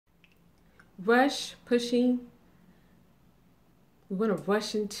rush, pushing. We want to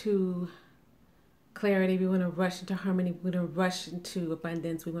rush into clarity. We want to rush into harmony. We want to rush into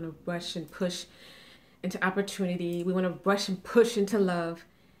abundance. We want to rush and push into opportunity. We want to rush and push into love.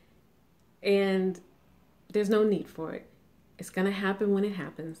 And there's no need for it. It's going to happen when it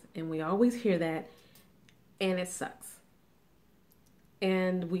happens. And we always hear that. And it sucks.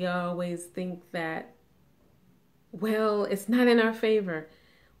 And we always think that, well, it's not in our favor.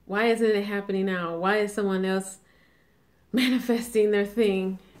 Why isn't it happening now? Why is someone else manifesting their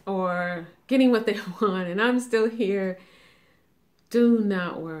thing or getting what they want and I'm still here? Do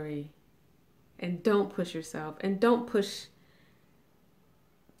not worry. And don't push yourself. And don't push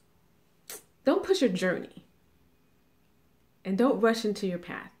your journey. And don't rush into your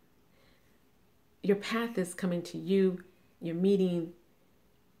path. Your path is coming to you. You're meeting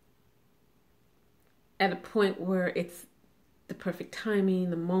at a point where it's the perfect timing,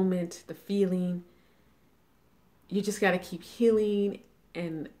 the moment, the feeling. You just got to keep healing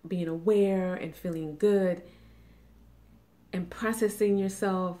and being aware and feeling good and processing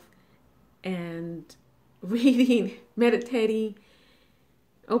yourself and reading, meditating,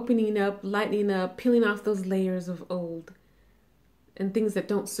 opening up, lightening up, peeling off those layers of old and things that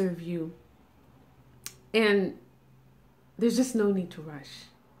don't serve you. And there's just no need to rush.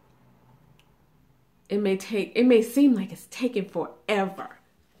 It may seem like it's taking forever.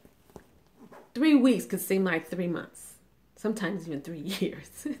 3 weeks could seem like 3 months, sometimes even 3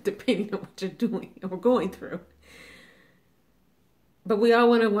 years, depending on what you're doing or going through. But we all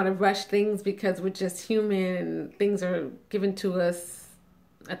want to rush things because we're just human and things are given to us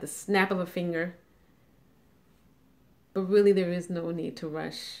at the snap of a finger. But really there is no need to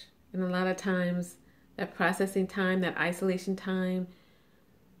rush. And a lot of times that processing time, that isolation time,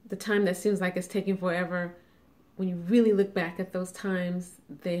 the time that seems like it's taking forever, when you really look back at those times,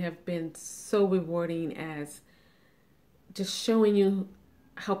 they have been so rewarding as just showing you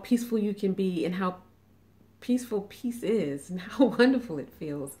how peaceful you can be and how peaceful peace is and how wonderful it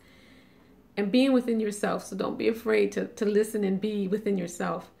feels. And being within yourself. So don't be afraid to listen and be within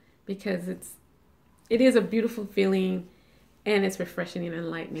yourself, because it is a beautiful feeling and it's refreshing and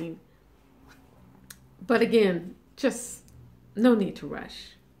enlightening. But again, just no need to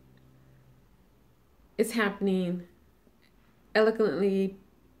rush. It's happening eloquently,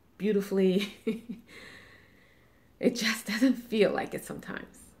 beautifully. It just doesn't feel like it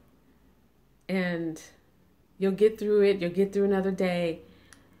sometimes. And you'll get through it. You'll get through another day.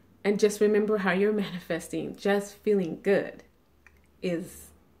 And just remember how you're manifesting. Just feeling good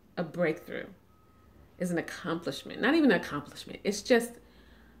is a breakthrough, is an accomplishment. Not even an accomplishment. It's just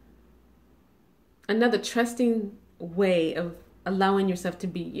another trusting way of allowing yourself to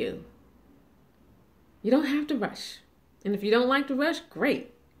be you. You don't have to rush. And if you don't like to rush,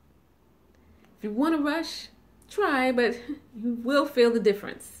 great. If you want to rush, try, but you will feel the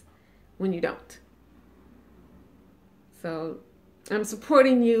difference when you don't. So I'm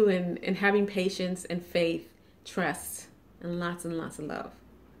supporting you in having patience and faith, trust, and lots of love.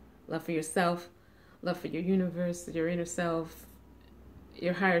 Love for yourself, love for your universe, your inner self,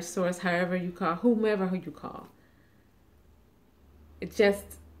 your higher source, however you call, whomever who you call. It just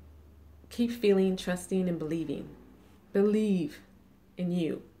keep feeling, trusting, and believing. Believe in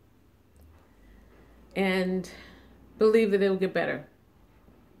you. And believe that it will get better.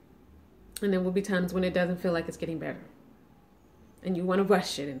 And there will be times when it doesn't feel like it's getting better. And you want to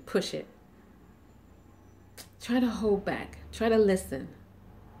rush it and push it. Try to hold back. Try to listen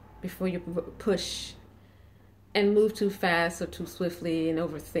before you push and move too fast or too swiftly and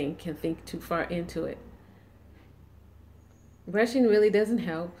overthink and think too far into it. Rushing really doesn't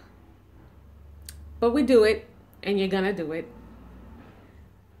help. But we do it, and you're going to do it.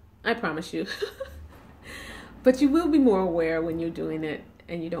 I promise you. But you will be more aware when you're doing it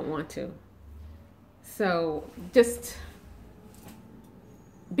and you don't want to. So just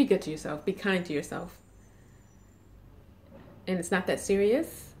be good to yourself. Be kind to yourself. And it's not that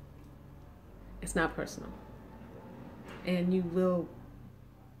serious. It's not personal. And you will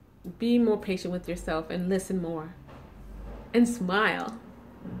be more patient with yourself and listen more. And smile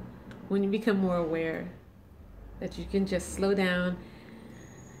when you become more aware that you can just slow down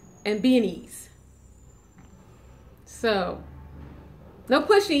and be at ease. So, no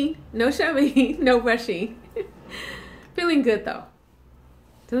pushing, no shoving, no rushing. Feeling good though.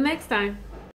 Till next time.